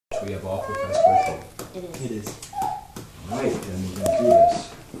which we have all professed birthday? It is. It is. All right, then we're going to do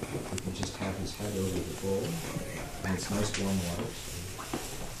this. We can just have his head over the bowl, and it's nice warm water.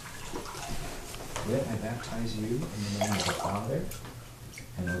 Then I baptize you in the name of the Father,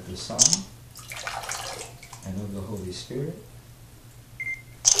 and of the Son, and of the Holy Spirit.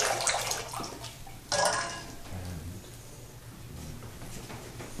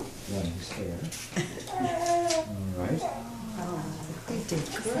 And run his hair. All right. They did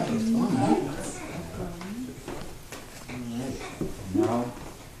great. Alright. Now,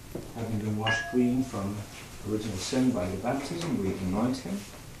 having been washed clean from original sin by the baptism, we anoint him.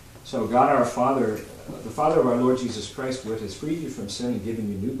 So God our Father, the Father of our Lord Jesus Christ, who has freed you from sin and given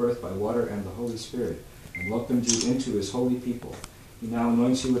you new birth by water and the Holy Spirit, and welcomed you into his holy people, he now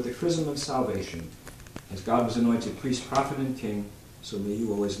anoints you with the chrism of salvation. As God was anointed priest, prophet, and king, so may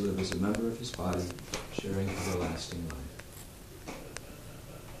you always live as a member of his body, sharing everlasting life.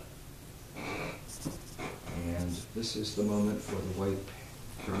 And this is the moment for the white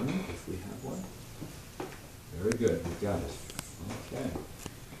garment, if we have one. Very good, we've got it. Okay.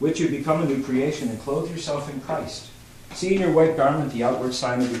 With you become a new creation and clothe yourself in Christ. See in your white garment the outward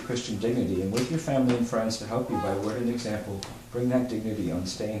sign of your Christian dignity, and with your family and friends to help you by word and example, bring that dignity on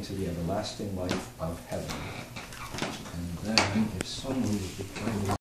staying to the everlasting life of heaven. And then, if someone would kindly